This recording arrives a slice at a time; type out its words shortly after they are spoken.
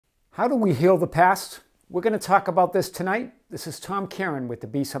How do we heal the past? We're going to talk about this tonight. This is Tom Karen with the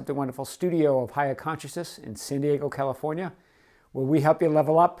Be Something Wonderful studio of Higher Consciousness in San Diego, California, where we help you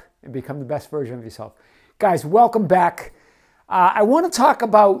level up and become the best version of yourself. Guys, welcome back. I want to talk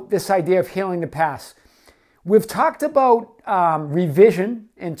about this idea of healing the past. We've talked about revision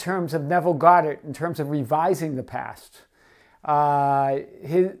in terms of Neville Goddard, in terms of revising the past.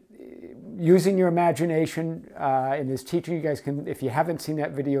 Using your imagination in his teaching. You guys can, if you haven't seen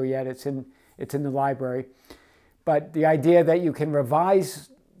that video yet, it's in the library. But the idea that you can revise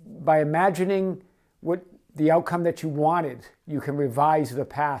by imagining what the outcome that you wanted, you can revise the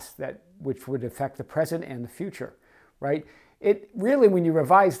past which would affect the present and the future, right? It really, when you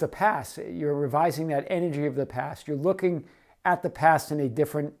revise the past, you're revising that energy of the past. You're looking at the past in a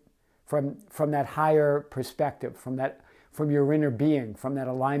different, from that higher perspective, from your inner being, from that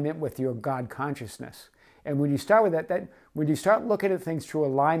alignment with your God consciousness. And when you start with that when you start looking at things through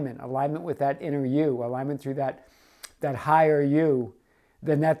alignment with that inner you, alignment through that higher you,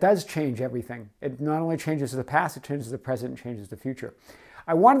 then that does change everything. It not only changes the past, it changes the present, and changes the future.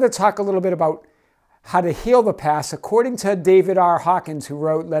 I wanted to talk a little bit about how to heal the past according to David R. Hawkins, who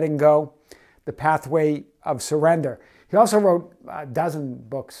wrote Letting Go, The Pathway of Surrender. He also wrote a dozen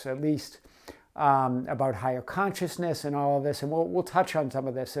books, at least, about higher consciousness and all of this, and we'll touch on some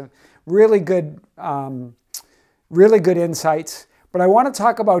of this. Really good insights. But I want to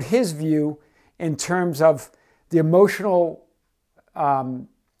talk about his view in terms of the emotional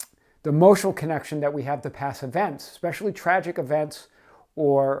connection that we have to past events, especially tragic events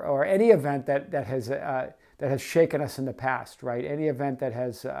or any event that has shaken us in the past, right? Any event that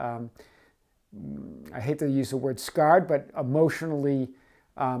has, I hate to use the word scarred, but emotionally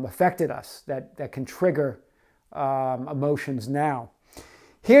affected us, that can trigger emotions now.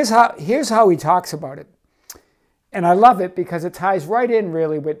 Here's how he talks about it. And I love it because it ties right in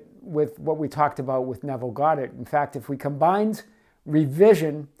really with what we talked about with Neville Goddard. In fact, if we combined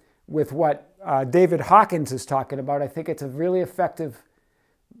revision with what David Hawkins is talking about, I think it's a really effective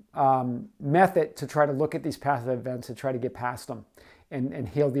method to try to look at these past events and try to get past them and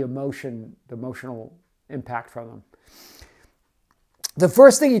heal the emotional impact from them. The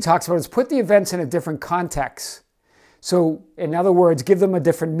first thing he talks about is put the events in a different context. So, in other words, give them a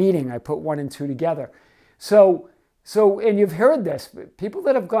different meaning. I put 1 and 2 together. So, and you've heard this, people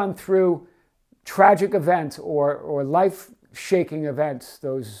that have gone through tragic events or life-shaking events,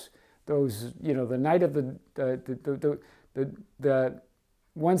 those the night of the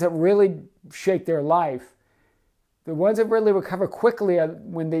ones that really shake their life, the ones that really recover quickly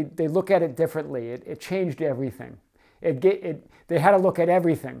when they look at it differently. It changed everything. They had to look at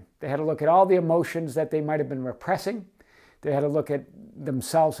everything. They had to look at all the emotions that they might have been repressing. They had to look at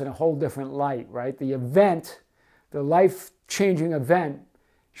themselves in a whole different light, right? The event, the life-changing event,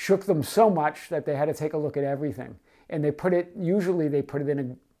 shook them so much that they had to take a look at everything. And usually they put it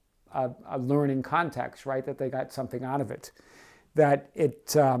in a learning context, right? That they got something out of it.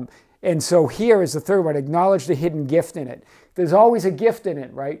 And so here is the third one, acknowledge the hidden gift in it. There's always a gift in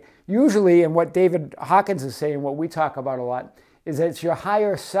it, right? Usually, and what David Hawkins is saying, what we talk about a lot, is that it's your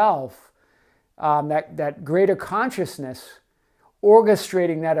higher self, that greater consciousness,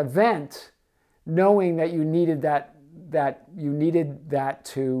 orchestrating that event, knowing that you needed that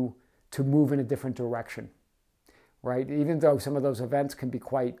to move in a different direction, right? Even though some of those events can be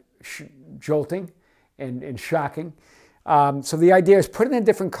quite jolting and shocking. So the idea is put it in a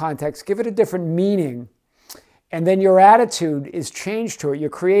different context, give it a different meaning, and then your attitude is changed to it. You're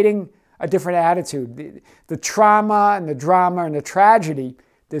creating a different attitude. The trauma and the drama and the tragedy,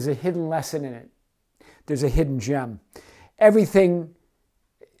 there's a hidden lesson in it. There's a hidden gem. Everything,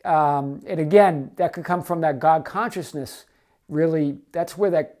 and again, that could come from that God consciousness. Really, that's where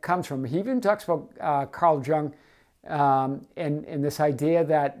that comes from. He even talks about Carl Jung and this idea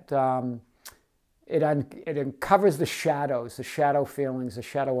that it uncovers the shadows, the shadow feelings, the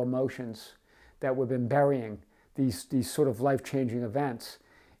shadow emotions that we've been burying, these sort of life-changing events,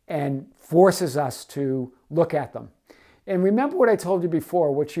 and forces us to look at them. And remember what I told you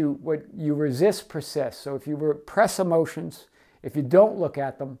before, what you resist persists. So if you repress emotions, if you don't look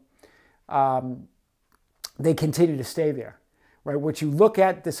at them, they continue to stay there, right? What you look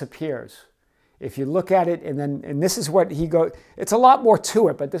at disappears. If you look at it, and this is what he goes, it's a lot more to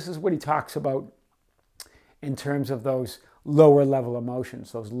it, but this is what he talks about in terms of those lower level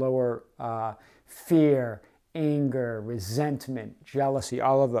emotions, those lower fear, anger, resentment, jealousy,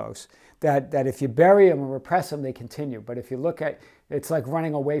 all of those, that if you bury them and repress them, they continue. But if you look at, it's like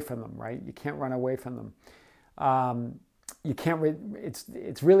running away from them, right? You can't run away from them. You can't,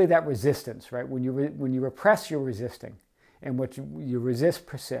 it's really that resistance, right? When you repress, you're resisting. and what you resist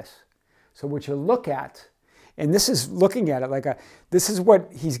persists. So what you look at, and this is looking at it like this is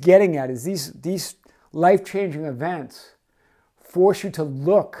what he's getting at, is these life-changing events force you to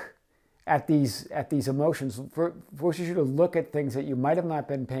look at these emotions, forces you to look at things that you might have not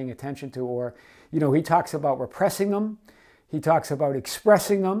been paying attention to, or, he talks about repressing them, he talks about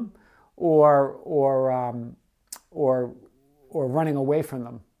expressing them, or running away from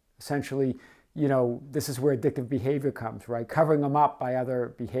them. Essentially, this is where addictive behavior comes, right? Covering them up by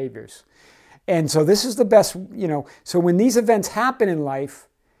other behaviors. And so this is the best, so when these events happen in life,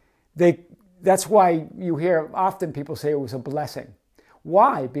 that's why you hear often people say it was a blessing.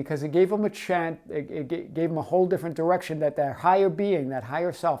 Why? Because it gave them a chance, it gave them a whole different direction that their higher being, that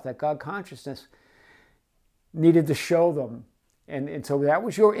higher self, that God consciousness needed to show them. And so that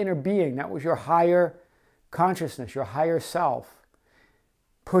was your inner being, that was your higher consciousness, your higher self,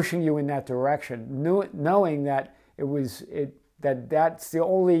 pushing you in that direction, knowing that that's the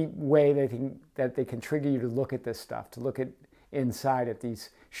only way that they can trigger you to look at this stuff, to look at inside at these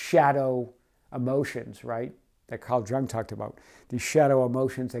shadow emotions, right? That Carl Jung talked about, these shadow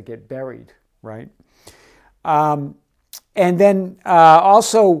emotions that get buried, right? And then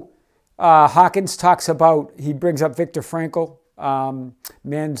also Hawkins talks about, he brings up Viktor Frankl,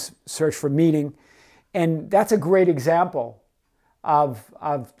 Man's Search for Meaning, and that's a great example of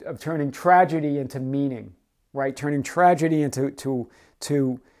turning tragedy into meaning, right? Turning tragedy into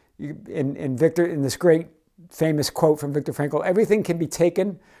in Viktor, in this great famous quote from Viktor Frankl, everything can be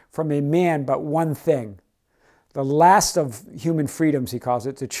taken from a man but one thing. The last of human freedoms, he calls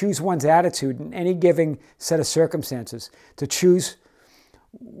it, to choose one's attitude in any given set of circumstances, to choose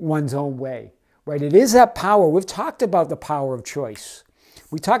one's own way, right? It is that power. We've talked about the power of choice.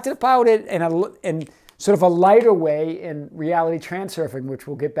 We talked about it in sort of a lighter way in reality transurfing, which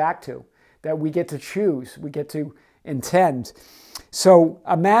we'll get back to, that we get to choose, we get to intend. So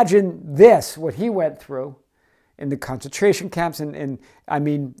imagine this, what he went through in the concentration camps, and I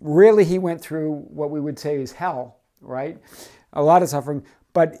mean, really he went through what we would say is hell, right? A lot of suffering,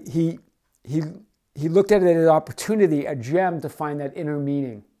 but he looked at it as an opportunity, a gem to find that inner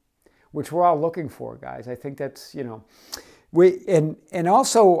meaning, which we're all looking for, guys. I think that's, and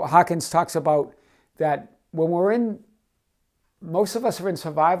also Hawkins talks about that when most of us are in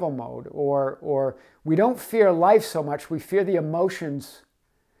survival mode, or we don't fear life so much, we fear the emotions.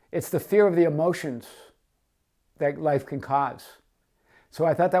 It's the fear of the emotions that life can cause. So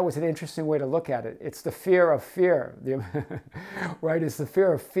I thought that was an interesting way to look at it. It's the fear of fear, right? It's the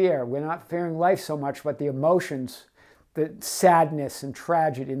fear of fear. We're not fearing life so much, but the emotions, the sadness and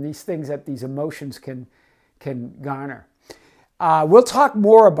tragedy, and these things that these emotions can garner. We'll talk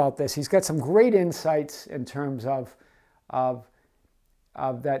more about this. He's got some great insights in terms of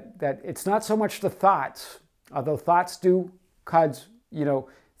that it's not so much the thoughts, although thoughts do cause,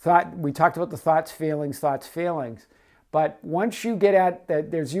 we talked about the thoughts, feelings, but once you get at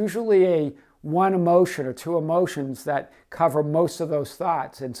that, there's usually one emotion or two emotions that cover most of those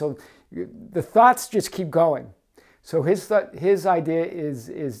thoughts, and so the thoughts just keep going. So his idea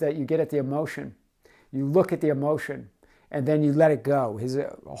is that you get at the emotion, you look at the emotion, and then you let it go. His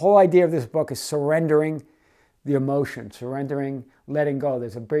whole idea of this book is surrendering the emotion, surrendering, letting go.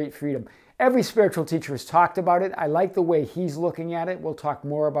 There's a great freedom. Every spiritual teacher has talked about it. I like the way he's looking at it. We'll talk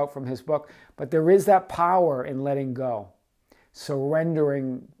more about from his book. But there is that power in letting go,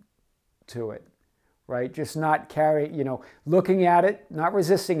 surrendering to it, right? Just not looking at it, not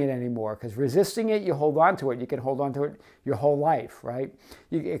resisting it anymore. Because resisting it, you hold on to it. You can hold on to it your whole life, right?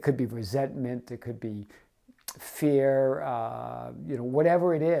 It could be resentment. It could be fear,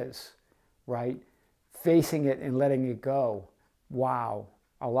 whatever it is, right? Facing it and letting it go. Wow.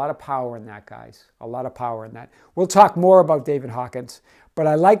 A lot of power in that, guys. A lot of power in that. We'll talk more about David Hawkins, but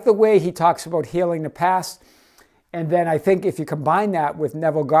I like the way he talks about healing the past. And then I think if you combine that with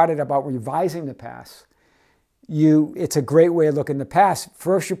Neville Goddard about revising the past, it's a great way of looking at the past.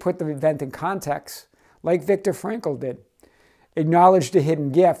 First, you put the event in context, like Viktor Frankl did. Acknowledge the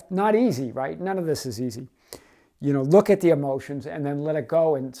hidden gift. Not easy, right? None of this is easy. Look at the emotions and then let it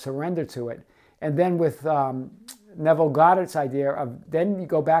go and surrender to it. And then with Neville Goddard's idea of then you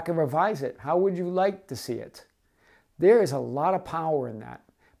go back and revise it. How would you like to see it? There is a lot of power in that,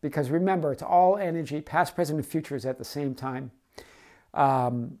 because remember, it's all energy. Past, present, and future is at the same time.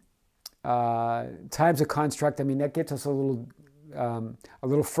 Time's a construct. I mean, that gets us a little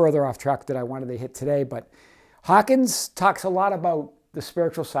further off track that I wanted to hit today. But Hawkins talks a lot about the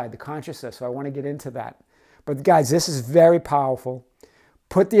spiritual side, the consciousness. So I want to get into that. But guys, this is very powerful.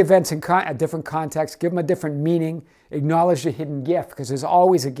 Put the events in a different context, give them a different meaning, acknowledge the hidden gift, because there's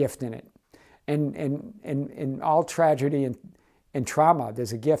always a gift in it. in all tragedy and trauma,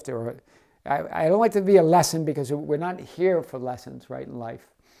 there's a gift. Or I don't like to be a lesson, because we're not here for lessons, right, in life.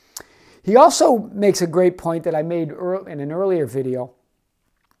 He also makes a great point that I made in an earlier video,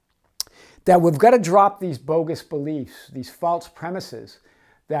 that we've got to drop these bogus beliefs, these false premises,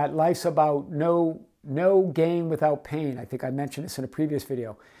 that life's about no gain without pain. I think I mentioned this in a previous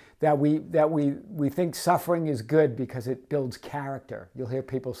video, that we think suffering is good because it builds character. You'll hear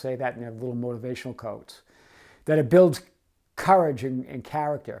people say that in their little motivational quotes, that it builds courage and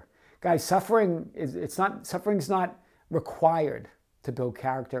character. Guys, suffering's not required to build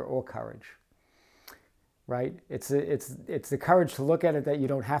character or courage, right? It's the courage to look at it that you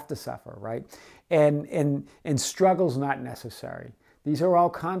don't have to suffer, right? And struggle's not necessary. These are all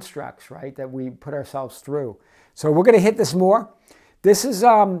constructs, right, that we put ourselves through. So we're going to hit this more. This is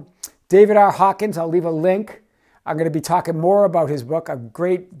David R. Hawkins. I'll leave a link. I'm going to be talking more about his book. A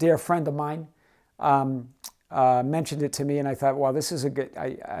great dear friend of mine mentioned it to me, and I thought, well, this is a good,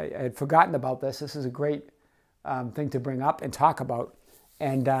 I had forgotten about this. This is a great thing to bring up and talk about.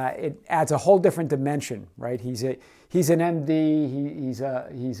 And it adds a whole different dimension, right? He's an MD. He's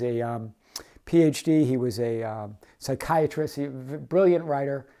a PhD. He was a psychiatrist. He's a brilliant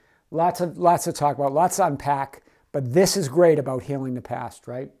writer. Lots to talk about. Lots to unpack. But this is great about healing the past,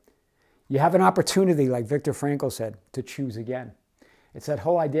 right? You have an opportunity, like Viktor Frankl said, to choose again. It's that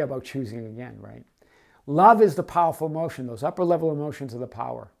whole idea about choosing again, right? Love is the powerful emotion. Those upper level emotions are the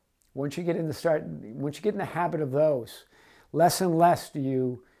power. Once you get in the habit of those, less and less do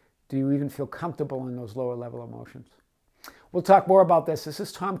you even feel comfortable in those lower level emotions. We'll talk more about this. This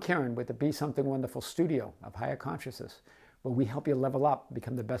is Tom Kieran with the Be Something Wonderful studio of Higher Consciousness, where we help you level up,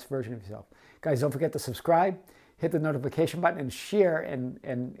 become the best version of yourself. Guys, don't forget to subscribe, hit the notification button, and share and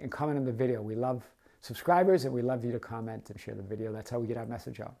comment on the video. We love subscribers, and we love you to comment and share the video. That's how we get our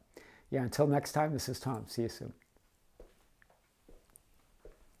message out. Yeah, until next time, this is Tom. See you soon.